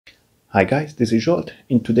Hi guys, this is Zsolt.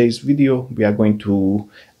 In today's video we are going to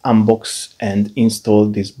unbox and install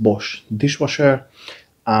this Bosch dishwasher.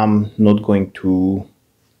 I'm not going to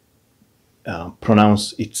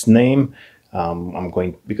pronounce its name.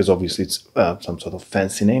 Because obviously it's some sort of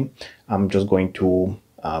fancy name. I'm just going to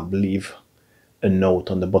leave a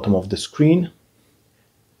note on the bottom of the screen.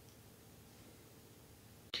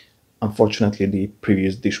 Unfortunately, the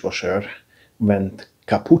previous dishwasher went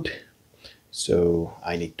kaput, so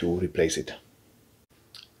I need to replace it.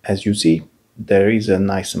 As you see, there is a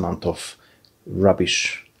nice amount of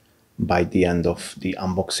rubbish by the end of the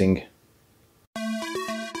unboxing.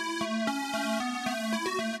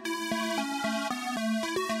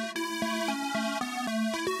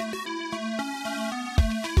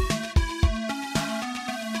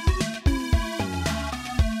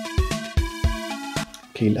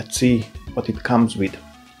 Okay, let's see what it comes with.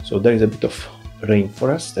 So there is a bit of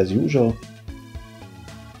rainforest as usual.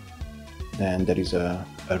 Then there is a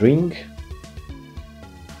ring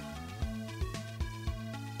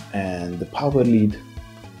and the power lead.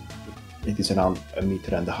 It is around 1.5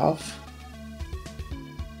 meters.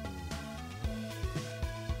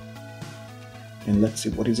 And let's see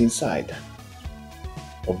what is inside.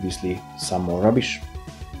 Obviously some more rubbish.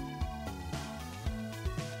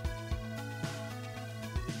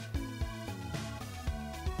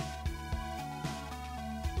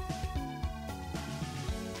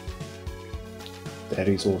 There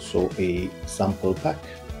is also a sample pack.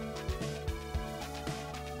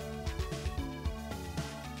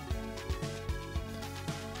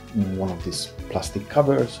 One of these plastic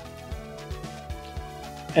covers.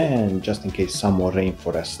 And just in case, some more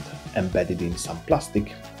rainforest embedded in some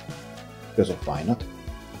plastic, because of why not.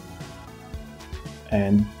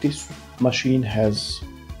 And this machine has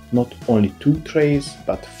not only 2 trays,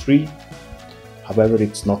 but 3. However,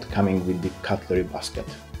 it's not coming with the cutlery basket.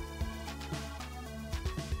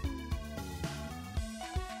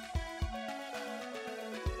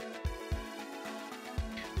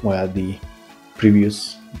 While the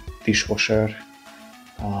previous dishwasher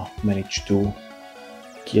managed to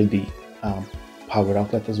kill the power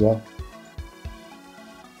outlet as well.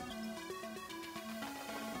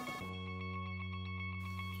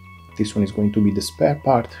 This one is going to be the spare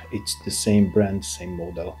part. It's the same brand, same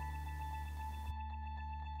model.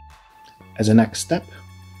 As a next step,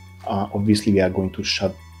 obviously we are going to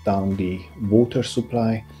shut down the water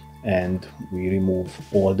supply and we remove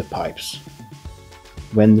all the pipes.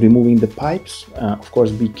 When removing the pipes, of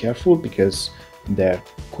course, be careful because there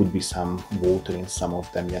could be some water in some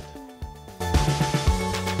of them yet.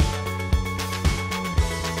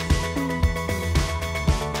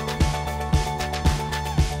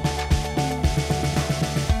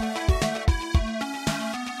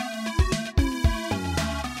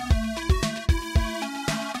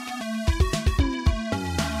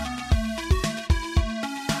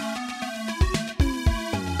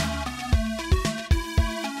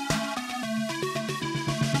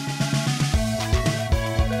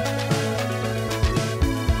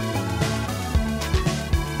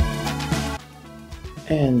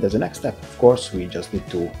 And as a next step, of course, we just need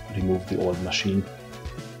to remove the old machine.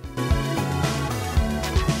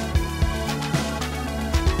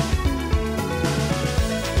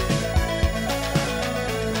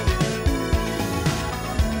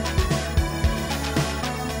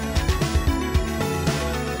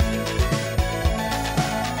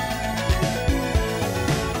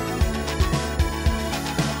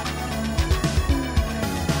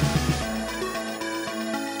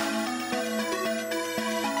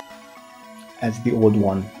 As the old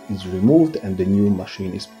one is removed and the new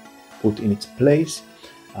machine is put in its place,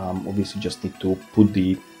 obviously just need to put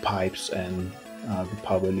the pipes and the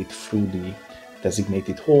power lead through the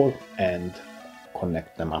designated hole and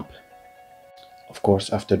connect them up. Of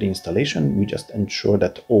course, after the installation, we just ensure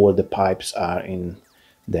that all the pipes are in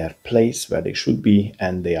their place where they should be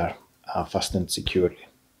and they are fastened securely.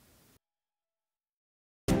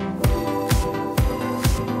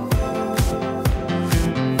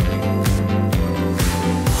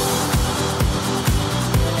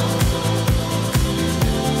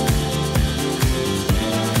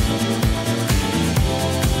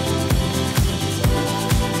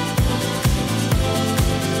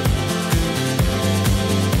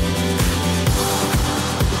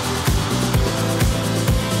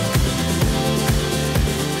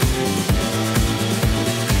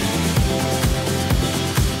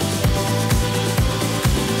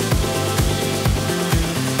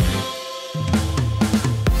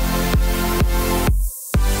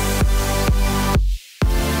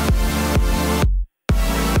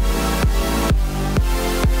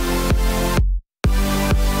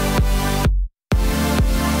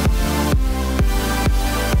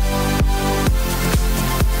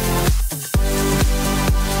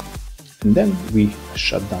 and then we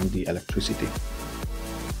shut down the electricity.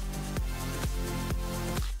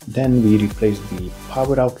 Then we replace the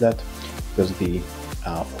power outlet because the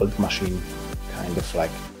old machine kind of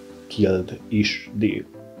like killed-ish the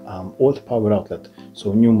old power outlet.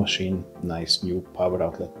 So new machine, nice new power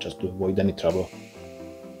outlet, just to avoid any trouble.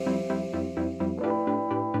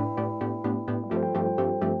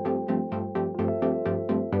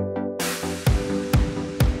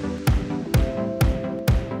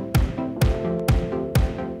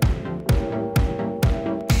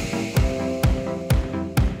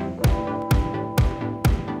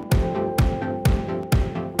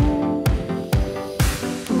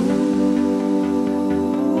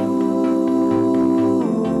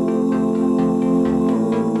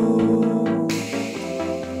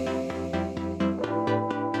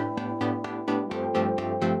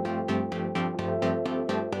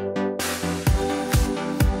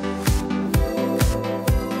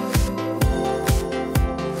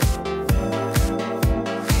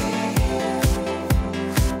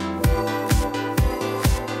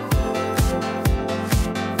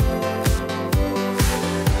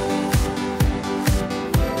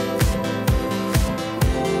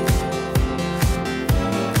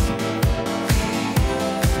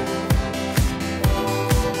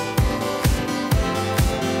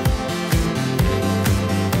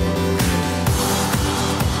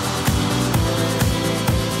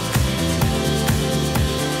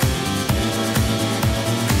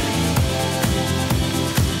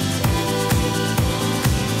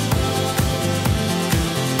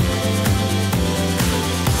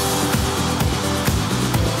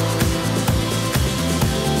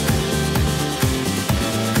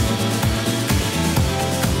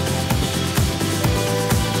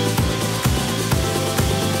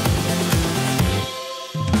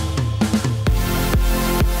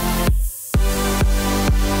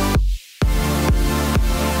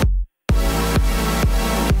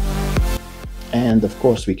 And of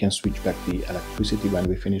course we can switch back the electricity when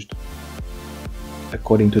we finished.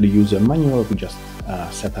 According to the user manual, we just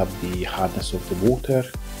set up the hardness of the water.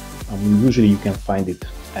 Usually you can find it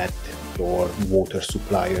at your water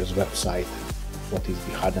supplier's website, what is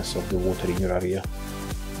the hardness of the water in your area.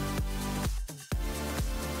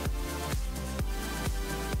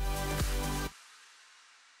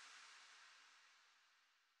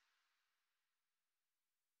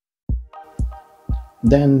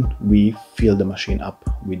 Then we fill the machine up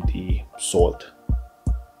with the salt.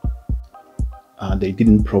 They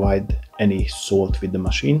didn't provide any salt with the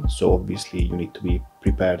machine, so obviously you need to be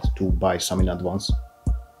prepared to buy some in advance.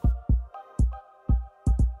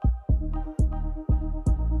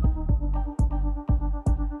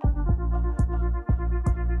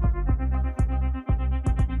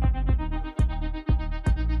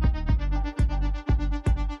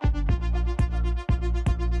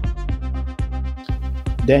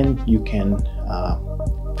 Then you can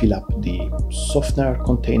fill up the softener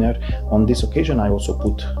container. On this occasion I also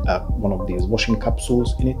put one of these washing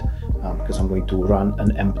capsules in it because I'm going to run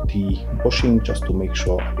an empty washing just to make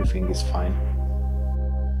sure everything is fine.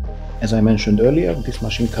 As I mentioned earlier, this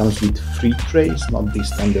machine comes with 3 trays, not the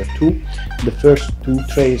standard 2. The first 2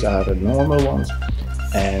 trays are the normal ones,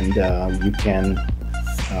 and you can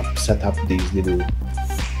set up these little,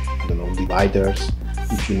 dividers.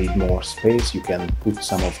 If you need more space, you can put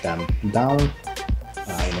some of them down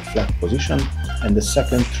in a flat position, and the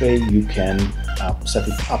second tray you can set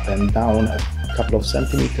it up and down a couple of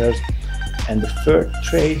centimeters, and the third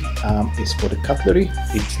tray is for the cutlery.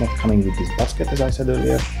 It's not coming with this basket, as I said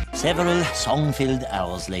earlier. Several song-filled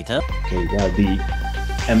hours later. Okay, well, the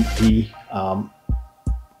empty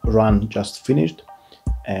run just finished,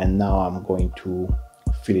 and now I'm going to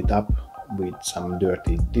fill it up with some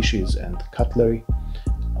dirty dishes and cutlery.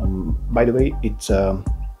 By the way, it's a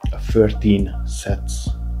 13 sets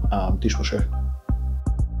dishwasher.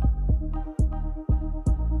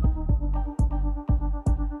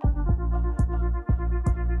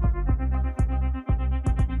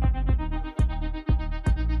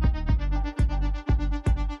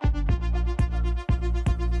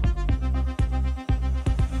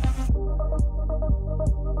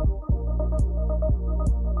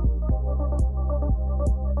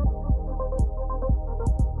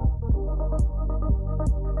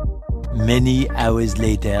 Many hours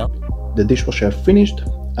later. The dishwasher finished.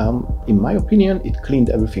 In my opinion, it cleaned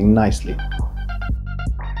everything nicely.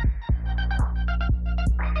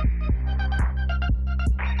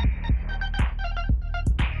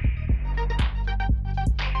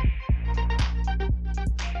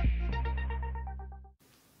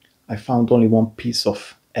 I found only one piece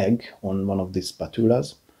of egg on one of these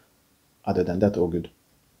spatulas. Other than that, all good.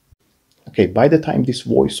 Okay, by the time this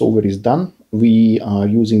voiceover is done, we are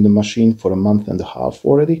using the machine for a month and a half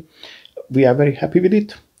already. We are very happy with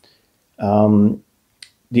it.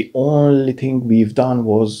 The only thing we've done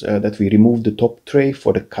was that we removed the top tray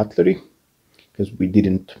for the cutlery, because we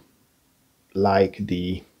didn't like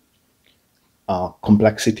the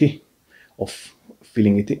complexity of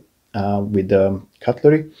filling it with the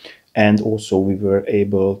cutlery. And also we were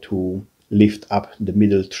able to lift up the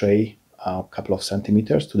middle tray a couple of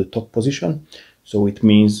centimeters to the top position. So it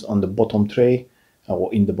means on the bottom tray,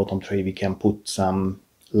 or in the bottom tray, we can put some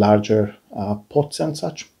larger pots and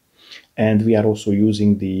such. And we are also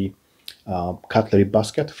using the cutlery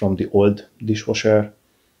basket from the old dishwasher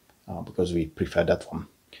because we prefer that one.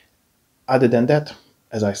 Other than that,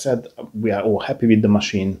 as I said, we are all happy with the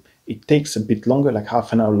machine. It takes a bit longer, like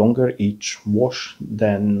half an hour longer each wash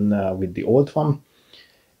than with the old one.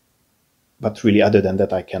 But really, other than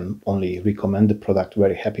that, I can only recommend the product.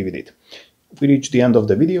 Very happy with it. We reached the end of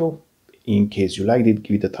the video. In case you liked it,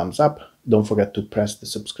 give it a thumbs up. Don't forget to press the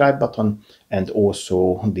subscribe button and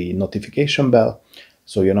also the notification bell,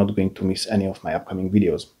 so you're not going to miss any of my upcoming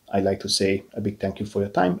videos. I'd like to say a big thank you for your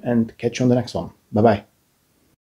time and catch you on the next one. Bye bye.